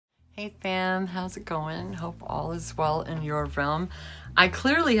Hey fam, how's it going? Hope all is well in your realm. I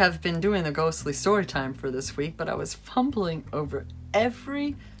clearly have been doing the ghostly story time for this week, but I was fumbling over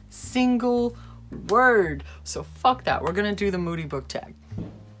every single word. So fuck that, we're gonna do the Moody Book Tag.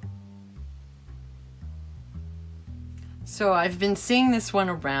 So I've been seeing this one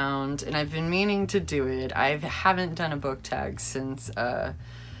around and I've been meaning to do it. I haven't done a book tag since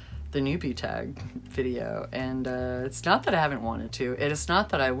the newbie tag video, and it's not that I haven't wanted to. It is not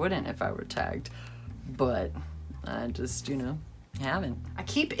that I wouldn't if I were tagged, but I just, you know, haven't. I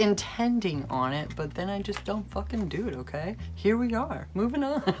keep intending on it, but then I just don't fucking do it, okay? Here we are, moving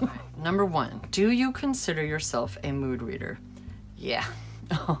on. Number 1, do you consider yourself a mood reader? Yeah.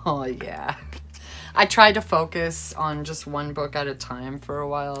 Oh yeah. I tried to focus on just one book at a time for a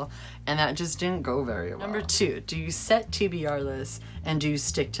while, and that just didn't go very well. Number 2, do you set TBR lists and do you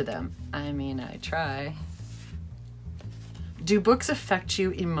stick to them? I mean, I try. Do books affect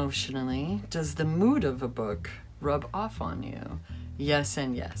you emotionally? Does the mood of a book rub off on you? Yes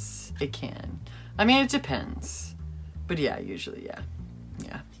and yes, it can. I mean, it depends. But yeah, usually, yeah.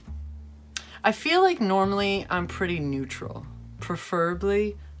 Yeah. I feel like normally I'm pretty neutral.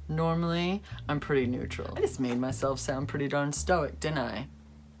 Preferably, normally, I'm pretty neutral. I just made myself sound pretty darn stoic, didn't I?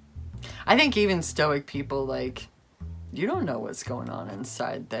 I think even stoic people, like, you don't know what's going on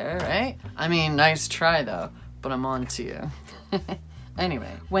inside there, right? I mean, nice try though, but I'm on to you.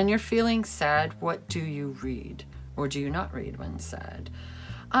 Anyway, when you're feeling sad, what do you read? Or do you not read when sad?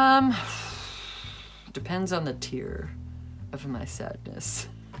 Depends on the tier of my sadness.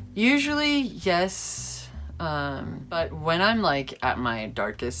 Usually, yes. But when I'm like at my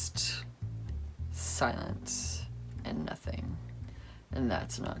darkest, silence and nothing, and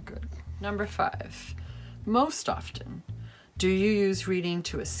that's not good. Number 5, most often, do you use reading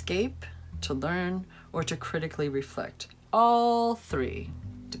to escape, to learn, or to critically reflect? All 3.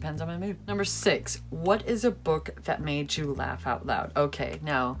 Depends on my mood. Number 6, what is a book that made you laugh out loud? Okay,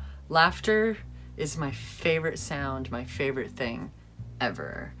 now, laughter is my favorite sound, my favorite thing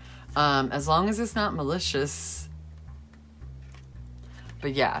ever. As long as it's not malicious.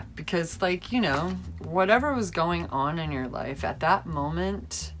 But yeah, because like, you know, whatever was going on in your life at that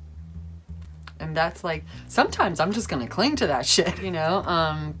moment, and that's like, sometimes I'm just gonna cling to that shit, you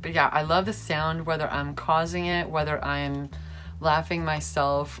know? But yeah, I love the sound, whether I'm causing it, whether I'm laughing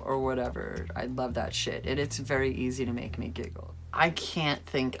myself or whatever. I love that shit. It's very easy to make me giggle. I can't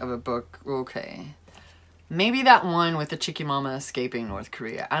think of a book, okay. Maybe that one with the Chiki Mama escaping North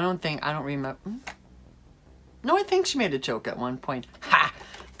Korea. I don't remember. No, I think she made a joke at one point. Ha!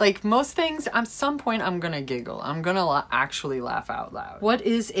 Like most things, at some point I'm gonna giggle. I'm gonna actually laugh out loud. What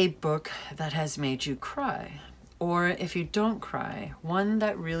is a book that has made you cry? Or if you don't cry, one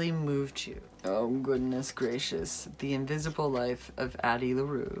that really moved you? Oh goodness gracious. The Invisible Life of Addie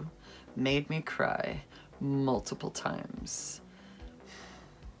LaRue made me cry multiple times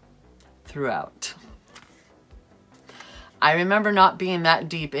throughout. I remember not being that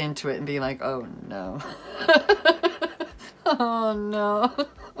deep into it and being like, oh no. Oh no.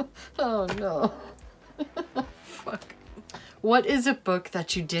 Oh no. Fuck. What is a book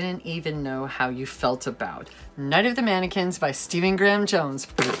that you didn't even know how you felt about? Night of the Mannequins by Stephen Graham Jones.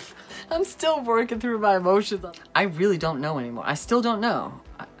 I'm still working through my emotions. I really don't know anymore. I still don't know.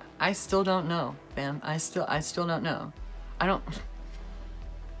 I still don't know, fam. I still don't know.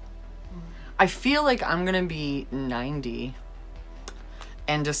 I feel like I'm gonna be 90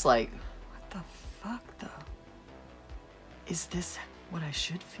 and just like, what the fuck though? Is this what I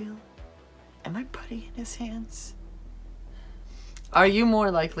should feel? Am I putty in his hands? Are you more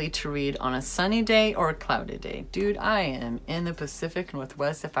likely to read on a sunny day or a cloudy day? Dude, I am in the Pacific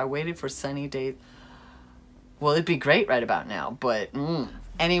Northwest. If I waited for sunny days, well, it'd be great right about now, but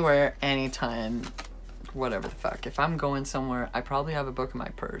anywhere, anytime, whatever the fuck. If I'm going somewhere, I probably have a book in my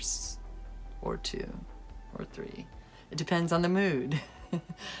purse. Or 2 or 3. It depends on the mood.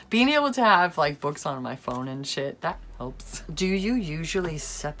 Being able to have like books on my phone and shit, that helps. Do you usually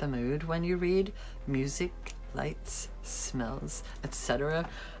set the mood when you read? Music, lights, smells, etc.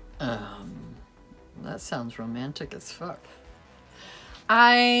 That sounds romantic as fuck.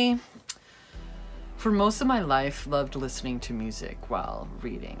 I, for most of my life, loved listening to music while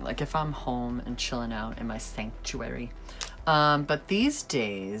reading. Like if I'm home and chilling out in my sanctuary. But these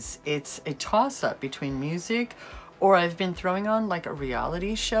days, it's a toss-up between music, or I've been throwing on like a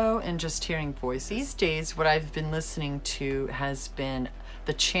reality show and just hearing voices. These days, what I've been listening to has been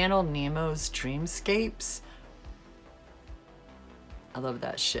the channel Nemo's Dreamscapes. I love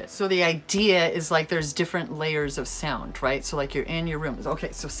that shit. So the idea is like there's different layers of sound, right? So like you're in your room.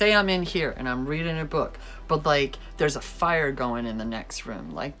 Okay, so say I'm in here and I'm reading a book, but like there's a fire going in the next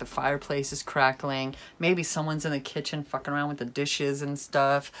room. Like the fireplace is crackling. Maybe someone's in the kitchen fucking around with the dishes and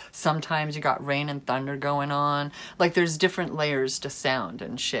stuff. Sometimes you got rain and thunder going on. Like there's different layers to sound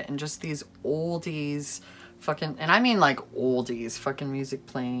and shit. And just these oldies fucking, and I mean like oldies fucking music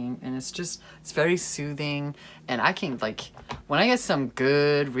playing, and it's very soothing. And I can like, when I get some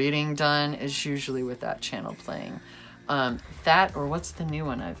good reading done, it's usually with that channel playing. That, or what's the new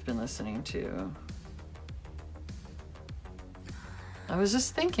one I've been listening to? I was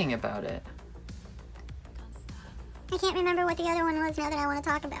just thinking about it. I can't remember what the other one was now that I want to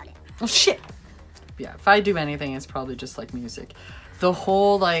talk about it. Oh shit! Yeah, if I do anything, it's probably just like music. The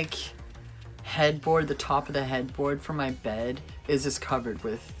whole like headboard, the top of the headboard for my bed is just covered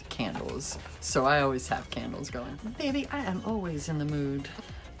with candles. So I always have candles going. Baby, I am always in the mood.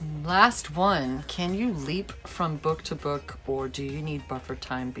 Last one, can you leap from book to book, or do you need buffer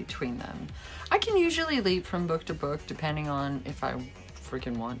time between them? I can usually leap from book to book depending on if I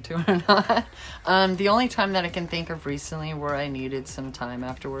freaking want to or not. The only time that I can think of recently where I needed some time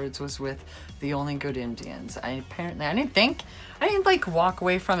afterwards was with The Only Good Indians. I didn't like walk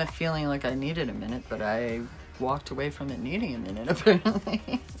away from it feeling like I needed a minute, but I walked away from it needing a minute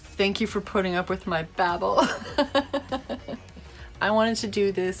apparently. Thank you for putting up with my babble. I wanted to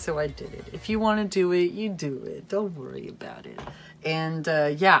do this, so I did it. If you want to do it, you do it. Don't worry about it. And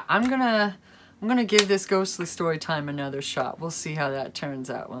yeah, I'm gonna give this ghostly story time another shot. We'll see how that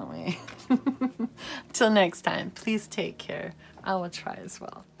turns out, won't we? Till next time, please take care. I will try as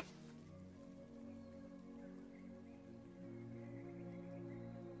well.